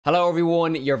Hello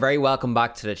everyone, you're very welcome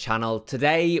back to the channel.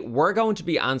 Today we're going to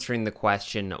be answering the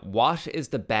question, what is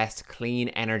the best clean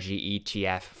energy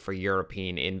ETF for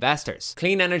European investors?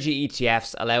 Clean energy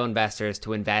ETFs allow investors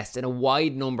to invest in a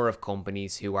wide number of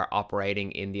companies who are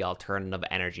operating in the alternative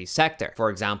energy sector.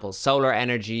 For example, solar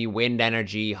energy, wind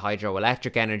energy,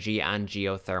 hydroelectric energy, and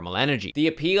geothermal energy. The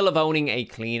appeal of owning a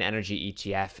clean energy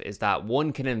ETF is that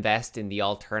one can invest in the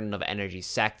alternative energy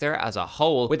sector as a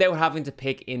whole without having to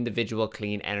pick individual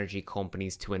clean energy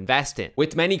companies to invest in.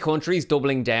 With many countries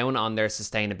doubling down on their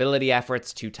sustainability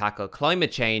efforts to tackle climate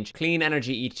change, clean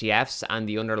energy ETFs and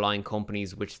the underlying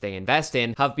companies which they invest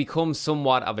in have become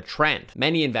somewhat of a trend.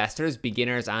 Many investors,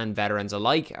 beginners and veterans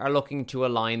alike, are looking to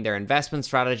align their investment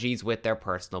strategies with their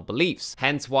personal beliefs.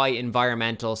 Hence why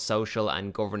environmental, social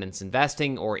and governance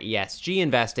investing, or ESG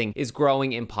investing, is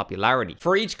growing in popularity.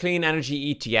 For each clean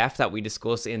energy ETF that we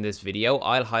discuss in this video,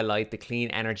 I'll highlight the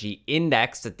clean energy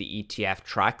index that the ETF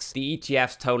tracks, the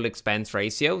ETF's total expense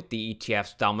ratio, the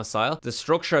ETF's domicile, the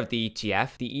structure of the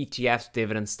ETF, the ETF's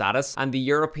dividend status, and the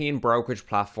European brokerage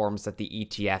platforms that the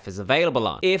ETF is available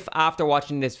on. If after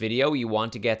watching this video you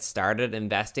want to get started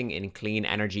investing in clean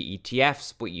energy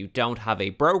ETFs but you don't have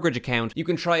a brokerage account, you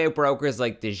can try out brokers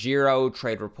like DeGiro,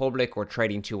 Trade Republic, or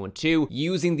Trading 212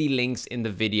 using the links in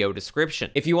the video description.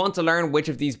 If you want to learn which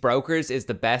of these brokers is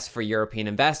the best for European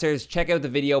investors, check out the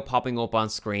video popping up on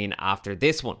screen after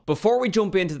this one. Before we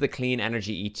jump into the clean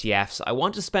energy ETFs, I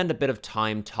want to spend a bit of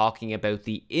time talking about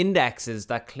the indexes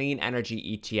that clean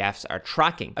energy ETFs are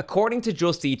tracking. According to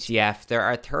Just ETF, there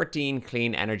are 13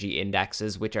 clean energy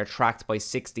indexes which are tracked by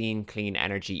 16 clean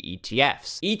energy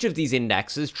ETFs. Each of these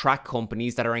indexes track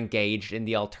companies that are engaged in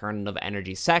the alternative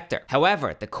energy sector.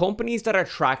 However, the companies that are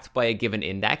tracked by a given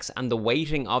index and the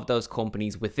weighting of those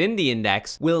companies within the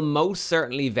index will most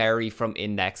certainly vary from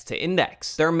index to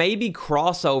index. There may be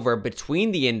crossover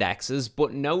between the indexes,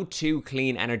 but no two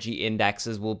clean energy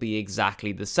indexes will be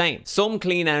exactly the same. Some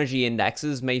clean energy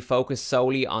indexes may focus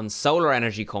solely on solar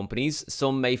energy companies,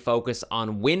 some may focus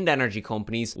on wind energy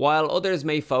companies, while others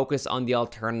may focus on the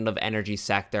alternative energy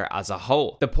sector as a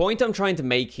whole. The point I'm trying to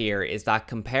make here is that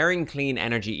comparing clean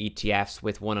energy ETFs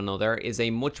with one another is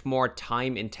a much more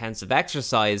time-intensive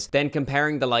exercise than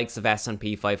comparing the likes of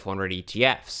S&P 500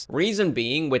 ETFs. Reason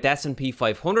being, with S&P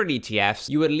 500 ETFs,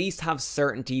 you at least have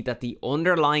certainty that the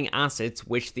underlying assets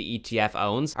which the ETF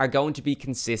owns are going to be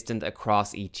consistent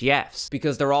across ETFs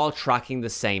because they're all tracking the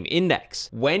same index.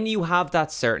 When you have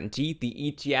that certainty, the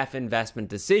ETF investment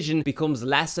decision becomes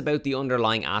less about the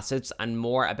underlying assets and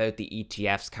more about the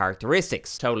ETF's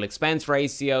characteristics, total expense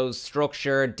ratios,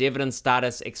 structure, dividend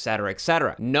status, etc.,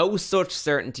 etc. No such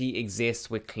certainty exists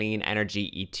with clean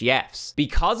energy ETFs.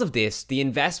 Because of this, the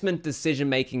investment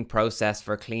decision-making process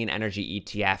for clean energy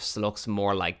ETFs looks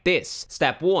more like this.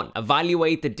 Step 1.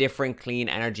 Evaluate the different clean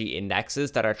energy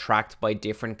indexes that are tracked by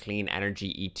different clean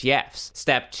energy ETFs.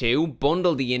 Step 2.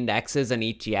 Bundle the indexes and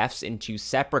ETFs into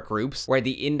separate groups where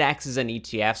the indexes and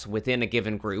ETFs within a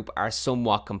given group are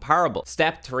somewhat comparable.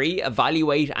 Step 3.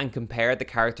 Evaluate and compare the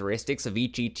characteristics of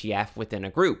each ETF within a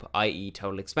group, i.e.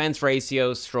 total expense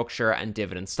ratios, structure, and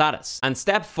dividend status. And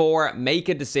step 4. Make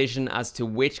a decision as to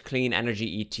which clean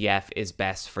energy ETF is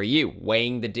best for you,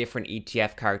 weighing the different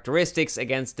ETF characteristics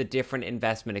against the different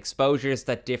investment exposures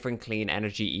that different clean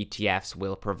energy ETFs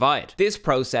will provide. This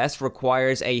process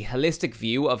requires a holistic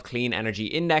view of clean energy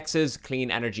indexes,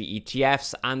 clean energy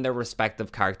ETFs, and their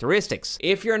respective characteristics.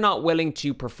 If you're not willing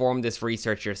to perform this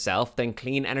research yourself, then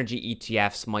clean energy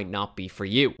ETFs might not be for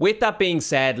you. With that being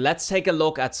said, let's take a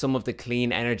look at some of the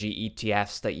clean energy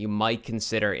ETFs that you might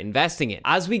consider investing in.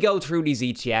 As we go through these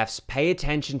ETFs, pay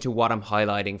attention to what I'm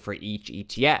highlighting for each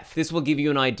ETF. This will give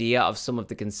you an idea of some of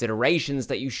the considerations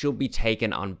that you should be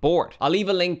taking on board. I'll leave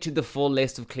a link to the full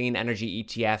list of clean energy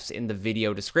ETFs in the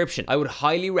video description. I would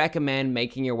highly recommend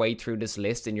making your way through this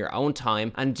list in your own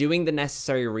time and doing the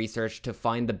necessary research to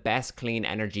find the best clean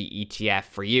energy ETF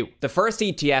for you. The first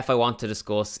ETF I want to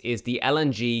discuss is the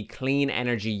L&G Clean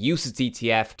Energy UCITS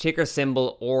ETF, ticker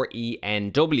symbol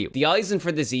RENW. The ISIN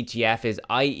for this ETF is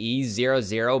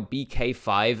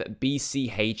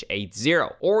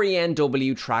IE00BK5BCH80.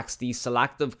 RENW tracks the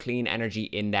Selective Clean Energy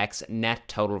Index Net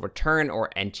Total Return, or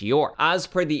NTR. As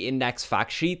per the index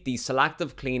fact sheet, the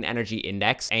Selective Clean Energy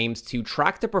Index aims to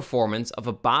track the performance of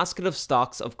a basket of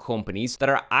stocks of companies that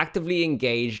are actively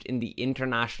engaged in the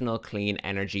international clean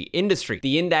energy industry.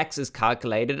 The index is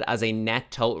calculated as a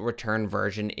net total return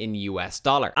version in US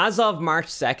dollar. As of March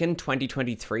 2nd,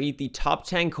 2023, the top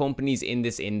 10 companies in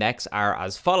this index are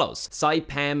as follows: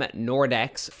 Saipem,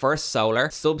 Nordex, First Solar,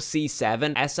 Subsea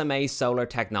 7, SMA Solar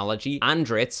Technology,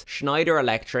 Andritz, Schneider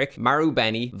Electric,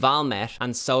 Marubeni, Valmet,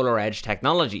 and SolarEdge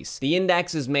Technologies. technologies. The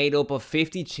index is made up of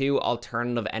 52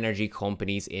 alternative energy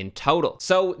companies in total.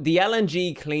 So the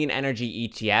L&G Clean Energy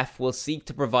ETF will seek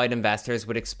to provide investors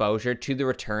with exposure to the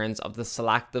returns of the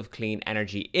selective clean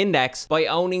energy index by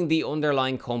owning the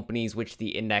underlying companies which the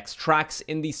index tracks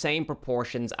in the same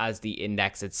proportions as the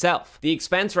index itself. The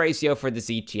expense ratio for this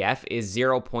ETF is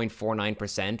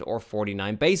 0.49% or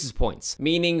 49 basis points,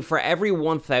 meaning for every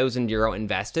 €1,000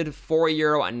 invested,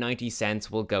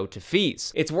 €4.90 will go to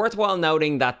fees. It's worthwhile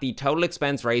noting that the total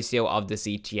expense ratio of this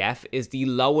ETF is the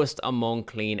lowest among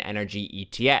clean energy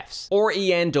ETFs.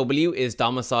 RENW is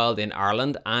domiciled in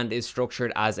Ireland and is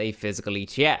structured as a physical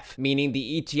ETF, meaning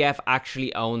the ETF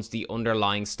actually owns the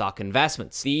underlying stock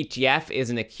investments. The ETF is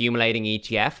an accumulating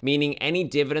ETF, meaning any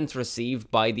dividends received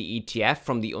by the ETF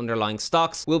from the underlying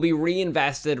stocks will be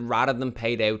reinvested rather than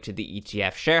paid out to the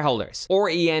ETF shareholders.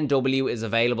 RENW is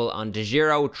available on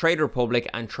DeGiro, Trade Republic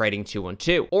and Trading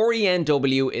 212.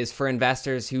 RENW is for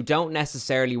investors who don't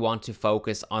necessarily want to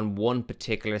focus on one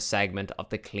particular segment of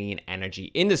the clean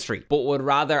energy industry, but would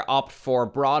rather opt for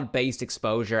broad-based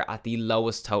exposure at the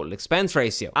lowest total expense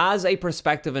ratio. As a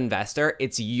prospective investor,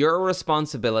 it's your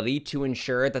responsibility to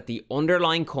ensure that the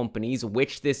underlying companies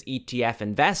which this ETF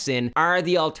invests in are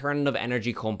the alternative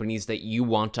energy companies that you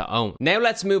want to own. Now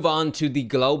let's move on to the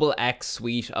Global X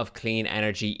suite of clean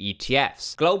energy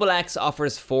ETFs. Global X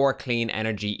offers 4 clean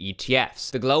energy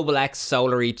ETFs: the Global X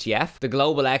Solar ETF, the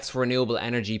Global X Renewable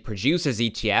Energy Producers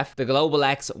ETF, the Global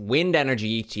X Wind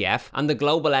Energy ETF, and the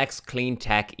Global X Clean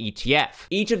Tech ETF.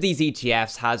 Each of these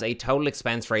ETFs has a total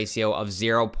expense ratio of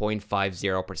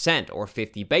 0.50% or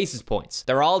 50 basis points.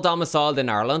 They're all domiciled in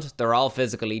Ireland, they're all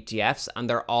physical ETFs, and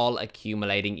they're all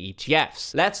accumulating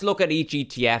ETFs. Let's look at each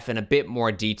ETF in a bit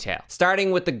more detail,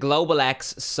 starting with the Global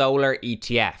X Solar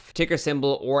ETF, ticker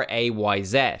symbol or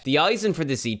AYZ. The ISIN for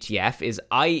this ETF is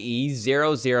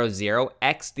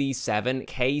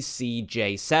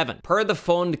IE000XD7KCJ7. Per the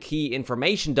fund key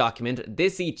information document,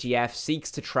 this ETF seeks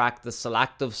to track the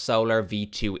Selective Solar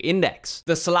V2 Index.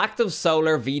 The Selective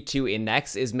Solar V2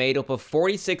 Index is made up of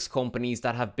 46 companies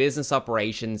that have business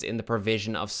operations in the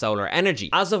provision of solar energy.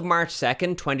 As of March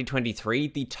 2nd, 2023,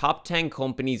 the top 10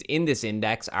 companies in this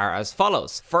index are as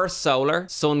follows: First Solar,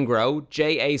 Sungrow,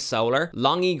 JA Solar,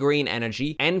 Longi Green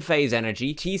Energy, Enphase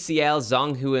Energy, TCL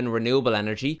Zhonghuan Renewable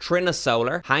Energy, Trina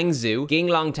Solar, Hangzhou,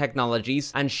 Ginglong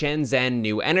Technologies, and Shenzhen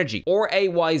New Energy. Or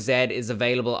AYZ is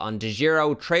available on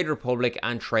DeGiro, Trade Republic,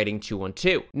 and Trading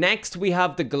 212. Next, we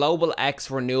have the Global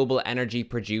X Renewable Energy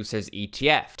Producers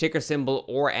ETF, ticker symbol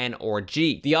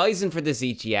ORNRG. The ISIN for this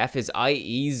ETF is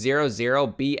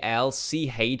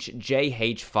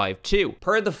IE00BLCHJH52.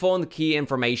 Per the fund key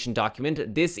information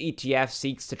document, this ETF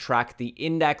seeks to track the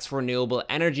Index Renewable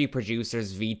Energy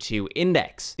Producers V2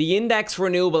 Index. The Index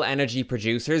Renewable Energy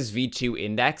Producers V2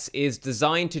 Index is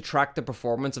designed to track the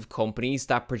performance of companies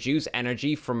that produce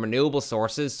energy from renewable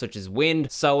sources such as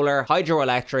wind, solar,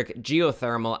 hydroelectric,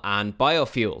 geothermal, and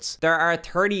biofuels. There are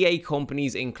 38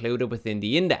 companies included within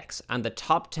the index, and the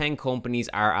top 10 companies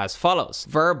are as follows: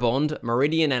 Verbund,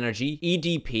 Meridian Energy,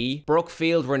 EDP,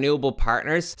 Brookfield Renewable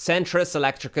Partners, Centris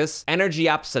Electricus, Energy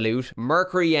Absolute,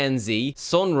 Mercury NZ,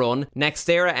 Sunrun,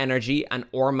 Nextera Energy, and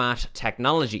Ormat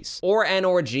Technologies.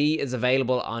 NRG is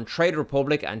available on Trade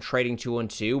Republic and Trading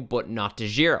 212, but not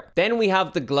DeGiro. Then we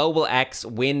have the Global X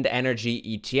Wind Energy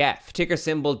ETF, ticker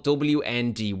symbol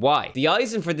WNDY. The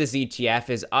ISIN for this ETF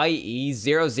is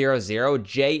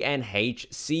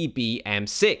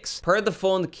IE000JNHCBM6. Per the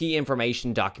fund key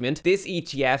information document, this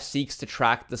ETF seeks to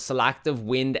track the Selective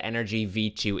Wind Energy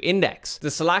V2 Index.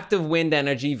 The Selective Wind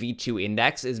Energy V2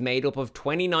 Index is made up of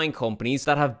 29 companies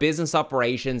that have business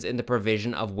operations in the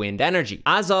provision of wind energy.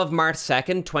 As of March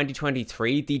 2nd,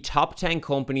 2023, the top 10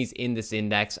 companies in this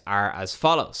index are as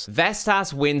follows: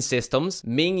 Vestas Wind Systems,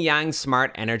 Mingyang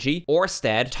Smart Energy,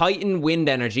 Ørsted, Titan Wind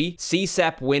Energy,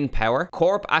 CSEP Wind Power,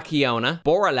 Corp Acciona,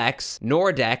 Boralex,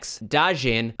 Nordex,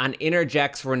 Dajin, and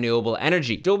Interjex Renewable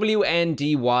Energy.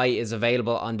 WNDY is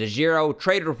available on DeGiro,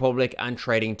 Trade Republic, and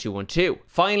Trading 212.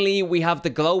 Finally, we have the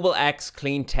Global X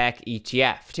Clean Tech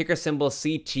ETF, ticker symbol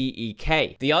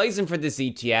CTEK. The ISIN for this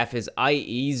ETF is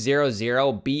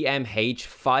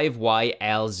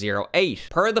IE00BMH5YL08.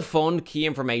 Per the fund key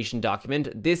information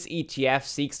document, this ETF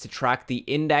seeks to track the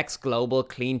Index Global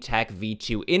Clean Tech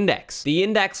V2 Index. The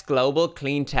Index Global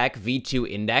Clean Tech V2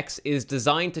 Index is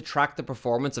designed to track the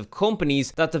performance of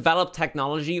companies that develop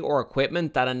technology or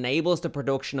equipment that enables the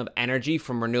production of energy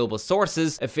from renewable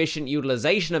sources, efficient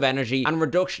utilization of energy, and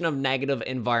reduction of negative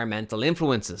environmental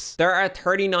influences. There are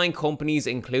 39 companies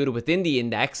included within the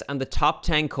index, and the top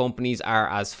 10 companies are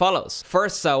as follows: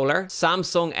 First Solar,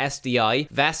 Samsung SDI,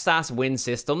 Vestas Wind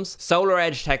Systems,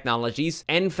 SolarEdge Technologies,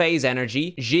 Enphase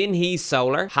Energy, Jinhee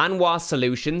Solar, Hanwha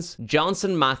Solutions,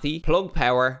 Johnson Matthey, Plug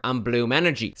Power, and Bloom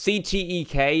Energy.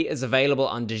 CTEK is available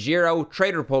on DeGiro,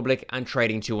 Trade Republic, and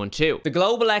Trading 212. The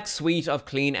Global X suite of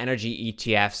clean energy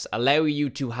ETFs allow you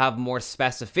to have more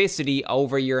specificity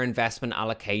over your investment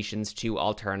allocations to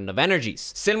alternative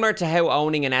energies. Similar to how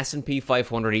owning an S&P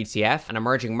 500 ETF, an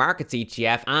emerging markets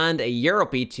ETF, and a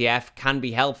Europe ETF can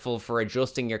be helpful for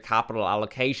adjusting your capital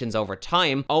allocations over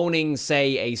time, owning,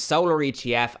 say, a solar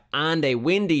ETF and a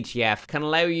wind ETF can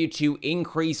allow you to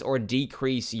increase or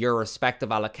decrease your respective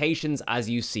allocations as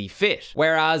you see fit.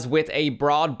 Whereas with a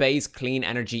broad-based clean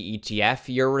energy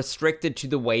ETF, you're restricted to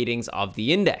the weightings of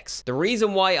the index. The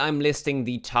reason why I'm listing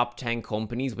the top 10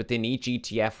 companies within each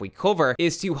ETF we cover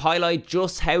is to highlight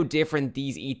just how different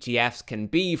these ETFs can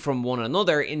be from one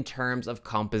another in terms of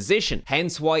composition,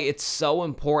 hence why it's so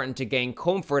important to gain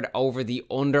comfort over the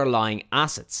underlying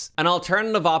assets. An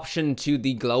alternative option to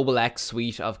the Global X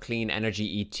suite of clean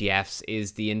energy ETFs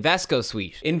is the Invesco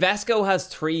suite. Invesco has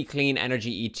 3 clean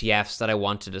energy ETFs that I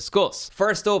want to discuss.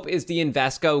 First up is the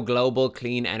Invesco Global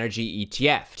Clean Energy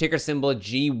ETF, ticker symbol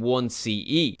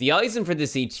G1CE. The ISIN for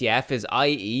this ETF is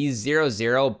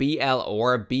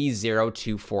IE00BLOR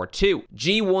B0242.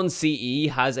 G1CE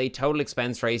has a total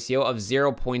expense ratio of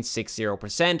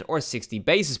 0.60% or 60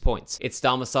 basis points. It's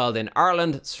domiciled in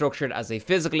Ireland, structured as a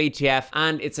physical ETF,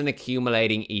 and it's an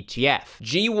accumulating ETF.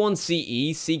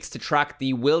 G1CE seeks to track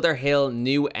the Wilder Hill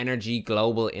New Energy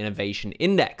Global Innovation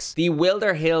Index. The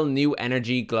Wilder Hill New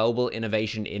Energy Global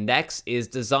Innovation Index is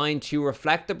designed to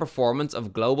reflect the performance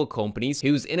of global companies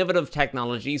whose innovative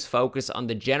technologies focus on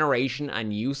the generation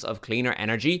and use of cleaner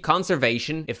energy,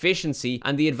 conservation, efficiency,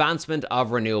 and the advancement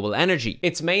of renewable energy.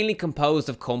 It's mainly composed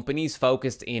of companies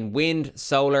focused in wind,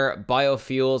 solar,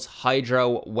 biofuels,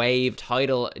 hydro, wave,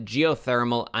 tidal,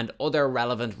 geothermal, and other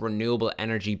relevant renewable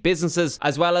energy businesses,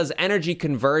 as well as energy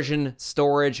conversion,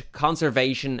 storage,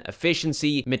 conservation,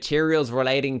 efficiency, materials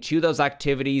relating to those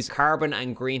activities, carbon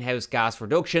and greenhouse gas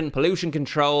reduction, pollution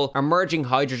control, emerging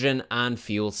hydrogen, and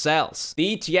fuel cells.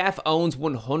 The ETF owns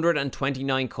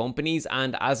 129 companies,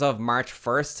 and as of March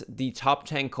 1st, the top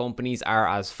 10 companies are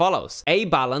as follows: A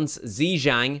Balance,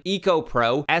 Zhejiang,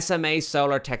 EcoPro, SMA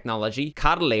Solar Technology,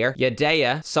 Catalyr,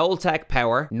 Yadea, Soltech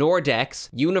Power, Nordex,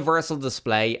 Universal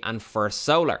Display, and First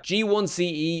Solar.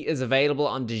 G1CE is available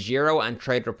on DeGiro and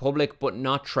Trade Republic, but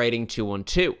not Trading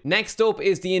 212. Next up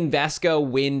is the Invesco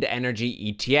Wind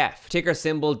Energy ETF, ticker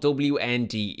symbol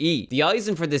WNDE. The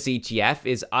ISIN for this ETF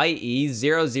is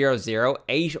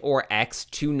IE0008 or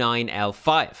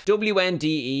X29L5.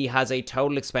 WNDE has a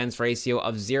total expense ratio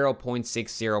of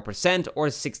 0.60% or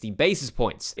 60 basis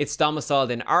points. It's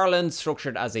domiciled in Ireland,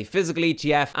 structured as a physical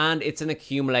ETF, and it's an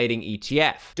accumulating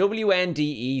ETF.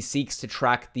 WNDE seeks to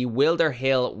track the Wilder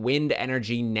Hill Wind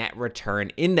Energy Net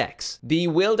Return Index. The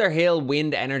Wilder Hill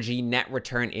Wind Energy Net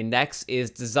Return Index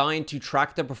is designed to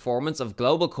track the performance of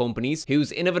global companies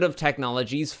whose innovative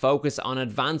technologies focus on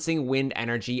advancing wind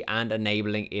energy and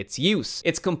enabling its use.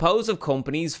 It's composed of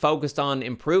companies focused on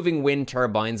improving wind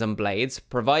turbines and blades,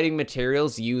 providing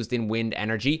materials used in wind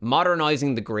energy,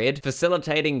 modernizing the grid,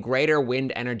 facilitating greater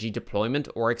wind energy deployment,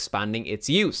 or expanding its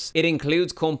use. It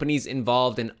includes companies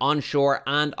involved in onshore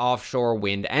and offshore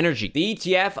wind energy. The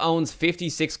ETF owns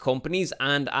 56 companies,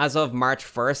 and as of March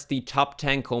 1st, the top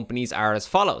 10 companies are as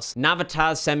follows: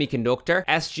 Navitas Semiconductor,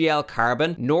 SGL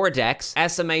Carbon, Nordex,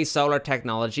 SMA Solar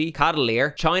Technology,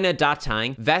 Catalyr, China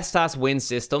Datang, Vestas Wind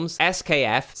Systems,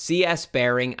 SKF, CS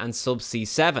Bearing, and Subsea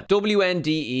 7.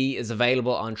 WNDE is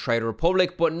available on Trade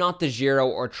Republic, but not DeGiro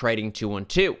or Trading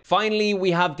 212. Finally,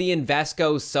 we have the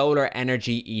Invesco Solar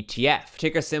Energy ETF,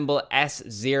 ticker symbol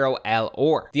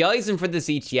S0LOR. The ISIN for this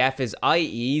ETF is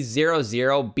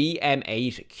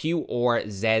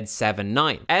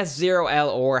IE00BM8QORZ79.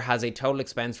 S0LOR has a total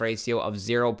expense ratio of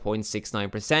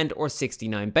 0.69% or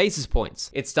 69 basis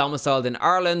points. It's domiciled in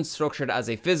Ireland, structured as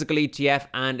a physical ETF,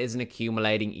 and is an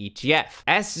accumulating ETF.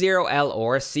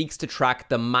 S0LOR seeks to track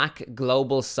the MAC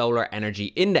Global Solar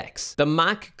Energy Index. The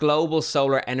MAC Global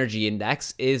Solar Energy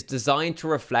Index is designed to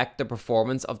reflect the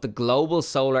performance of the global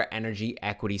solar energy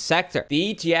equity sector.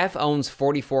 The ETF owns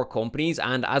 44 companies,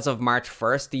 and as of March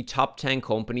 1st, the top 10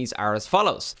 companies are as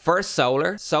follows: First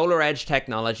Solar, SolarEdge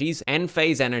Technologies,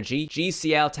 Enphase Energy,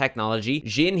 GCL Technology,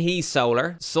 Jinhee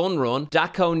Solar, Sunrun,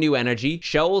 Daco New Energy,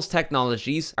 Shoals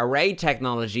Technologies, Array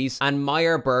Technologies, and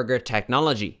Meyer Burger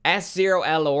Technology.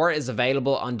 S0LOR is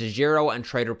available on DeGiro and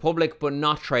Trade Republic, but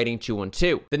not Trading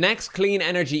 212. The next clean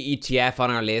energy ETF on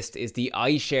our list is the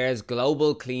iShares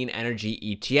Global Clean Energy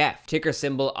ETF, ticker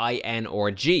symbol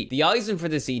INRG. The ISIN for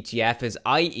this ETF is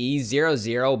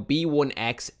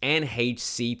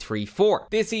IE00B1XNHC34.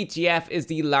 This ETF is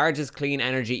the largest clean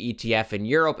energy ETF in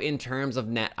Europe in terms of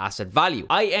net asset value.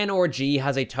 INRG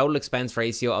has a total expense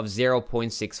ratio of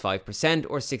 0.65%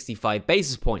 or 65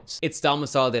 basis points. It's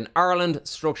domiciled in Ireland,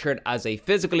 structured as a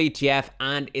physical ETF,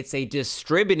 and it's a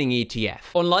distributing ETF.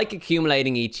 Unlike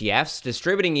accumulating ETFs,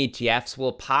 distributing ETFs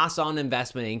will pass on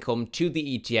investment income to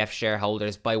the ETF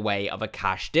shareholders by way of a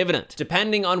cash dividend.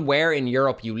 Depending on where in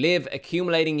Europe you live,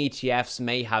 accumulating ETFs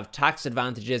may have tax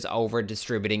advantages over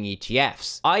distributing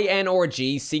ETFs. INRG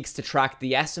seeks to track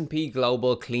the S&P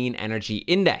Global Clean Energy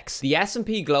Index. The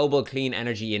S&P Global Clean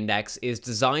Energy Index is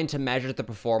designed to measure the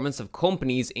performance of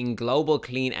companies in global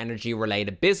clean energy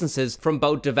related businesses from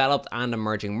both developed and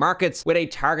emerging markets, with a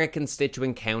target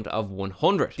constituent count of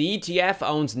 100. The ETF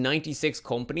owns 96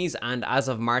 companies, and as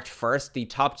of March 1st, the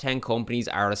top 10 companies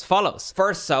are as follows: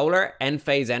 First Solar,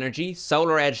 Enphase Energy,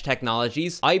 SolarEdge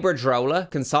Technologies,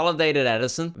 Iberdrola, Consolidated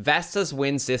Edison, Vestas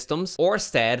Wind Systems,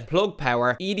 Ørsted, Plug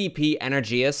Power, EDP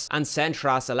Energias, and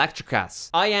Centras Electricas.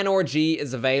 INRG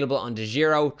is available on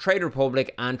DEGIRO, Trade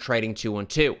Republic, and Trading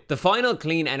 212. The final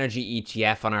clean energy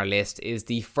ETF on our list is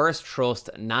the First Trust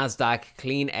Nasdaq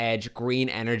Clean Edge Green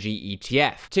Energy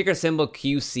ETF, ticker symbol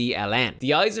QCLN.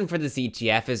 The ISIN for this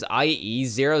ETF is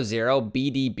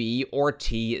IE00BDB or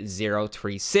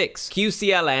T036.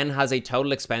 QCLN has a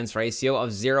total expense ratio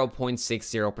of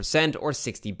 0.60% or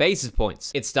 60 basis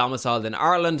points. It's domiciled in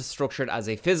Ireland, structured as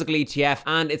a physical ETF,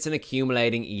 and it's an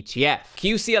accumulating ETF.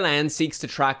 QCLN seeks to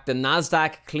track the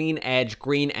Nasdaq Clean Edge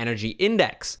Green Energy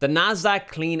Index. The Nasdaq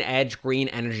Clean Edge Green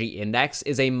Energy Index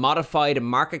is a modified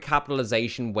market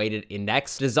capitalization weighted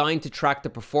index designed to track the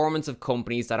performance of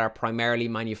companies that are primarily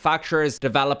manufacturers,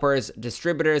 developers,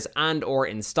 distributors, and/or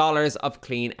installers of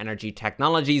clean energy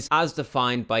technologies as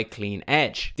defined by Clean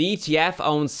Edge. The ETF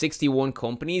owns 61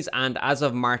 companies, and as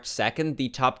of March 2nd, the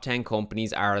top 10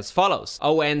 companies are as follows: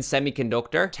 ON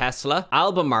Semiconductor, Tesla,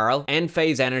 Albemarle,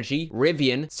 Enphase Energy,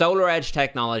 Rivian, SolarEdge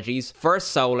Technologies, First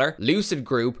Solar, Lucid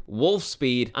Group,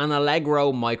 Wolfspeed, and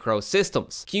Allegro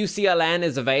Microsystems. QCLN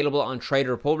is available on Trade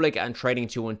Republic and Trading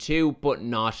 212, but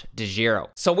not DEGIRO.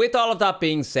 So with all of that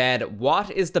being said,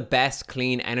 what is the best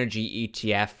clean energy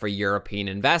ETF for European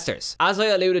investors? As I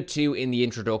alluded to in the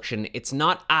introduction, it's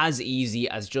not as easy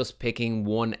as just picking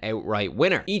one outright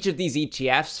winner. Each of these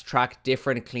ETFs track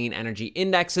different clean energy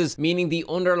indexes, meaning the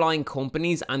underlying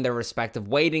companies and their respective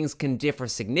weightings can differ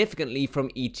significantly from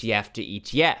ETF to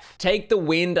ETF. Take the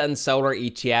wind and solar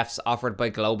ETFs offered by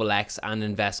Global X and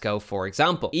Invesco, for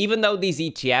example. Even though these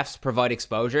ETFs provide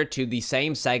exposure to the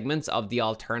same segments of the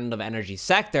alternative energy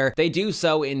sector, they do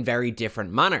so in very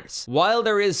different manners. While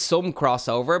there is some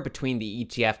crossover between the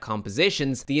ETF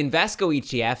compositions, the Invesco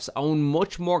ETFs own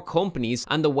much more companies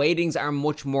and the weightings are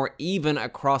much more even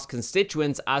across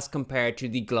constituents as compared to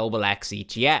the Global X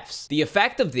ETFs. The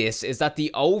effect of this is that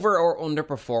the over or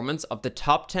underperformance of the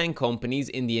top 10 companies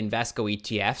in the Invesco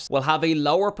ETFs will have a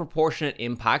lower proportionate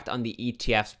impact on the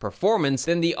ETF's performance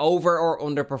than the over or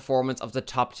underperformance of the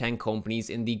top 10 companies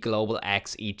in the Global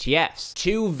X ETFs.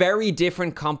 Two very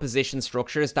different composition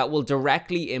structures that will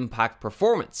directly impact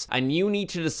performance, and you need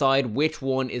to decide which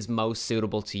one is most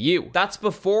suitable to you. That's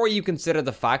before you consider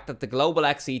the fact that the Global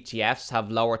X ETFs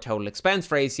have lower total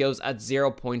expense ratios at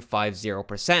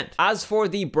 0.50%. As for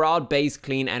the broad-based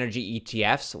clean energy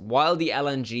ETFs, while the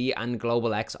L&G and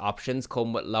Global X options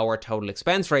come with lower total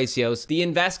expense ratios, the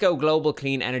Invesco Global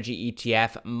Clean Energy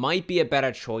ETF might be a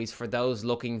better choice for those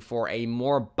looking for a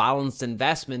more balanced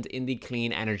investment in the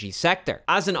clean energy sector.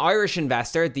 As an Irish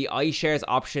investor, the iShares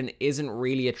option isn't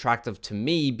really attractive to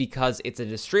me because it's a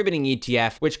distributing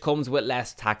ETF which comes with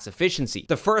less tax efficiency.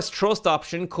 The First Trust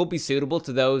option could be suitable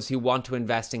to those who want to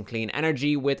invest in clean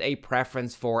energy with a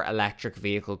preference for electric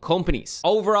vehicle companies.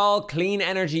 Overall, clean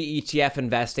energy ETF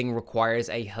investing requires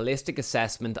a holistic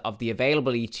assessment of the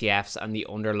available ETFs and the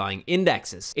underlying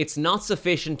indexes. It's not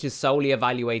sufficient to solely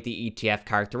evaluate the ETF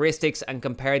characteristics and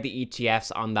compare the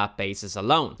ETFs on that basis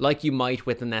alone, like you might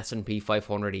with an S&P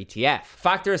 500 ETF.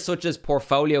 Factors such as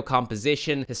portfolio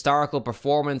composition, historical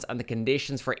performance, and the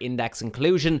conditions for index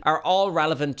inclusion are all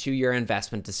relevant to your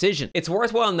investment decision. It's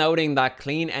worthwhile noting that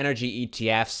clean energy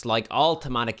ETFs, like all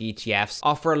thematic ETFs,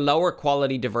 offer lower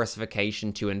quality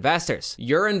diversification to investors.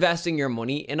 You're investing your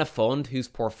money in a fund whose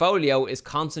portfolio is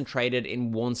concentrated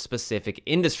in one specific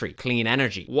industry, clean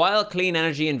energy. While clean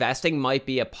energy investing might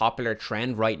be a popular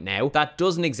trend right now, that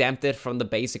doesn't exempt it from the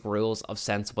basic rules of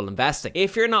sensible investing.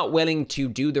 If you're not willing to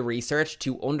do the research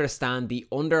to understand the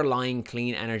underlying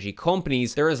clean energy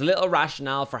companies, there is little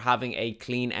rationale for having a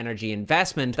clean energy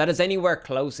investment that is anywhere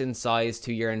close in size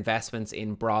to your investments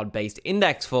in broad-based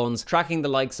index funds tracking the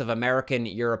likes of American,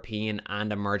 European,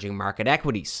 and emerging market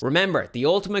equities. Remember, the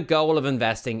ultimate goal of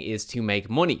investing is to make make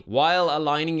money. While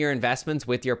aligning your investments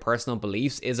with your personal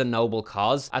beliefs is a noble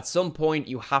cause, at some point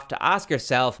you have to ask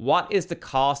yourself, what is the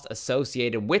cost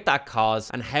associated with that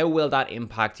cause and how will that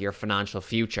impact your financial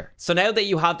future? So now that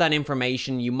you have that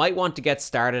information, you might want to get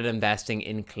started investing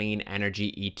in clean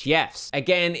energy ETFs.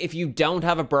 Again, if you don't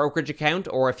have a brokerage account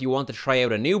or if you want to try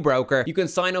out a new broker, you can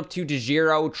sign up to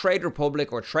DeGiro, Trade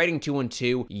Republic, or Trading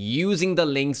 212 using the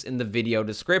links in the video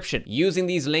description. Using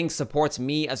these links supports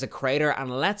me as a creator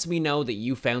and lets me know that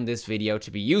you found this video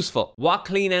to be useful. What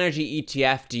clean energy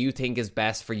ETF do you think is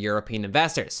best for European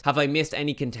investors? Have I missed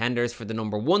any contenders for the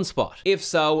 #1 spot? If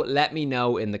so, let me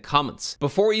know in the comments.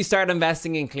 Before you start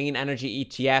investing in clean energy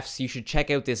ETFs, you should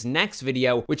check out this next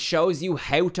video, which shows you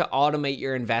how to automate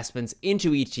your investments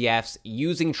into ETFs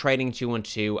using Trading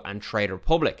 212 and Trade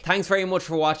Republic. Thanks very much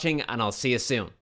for watching, and I'll see you soon.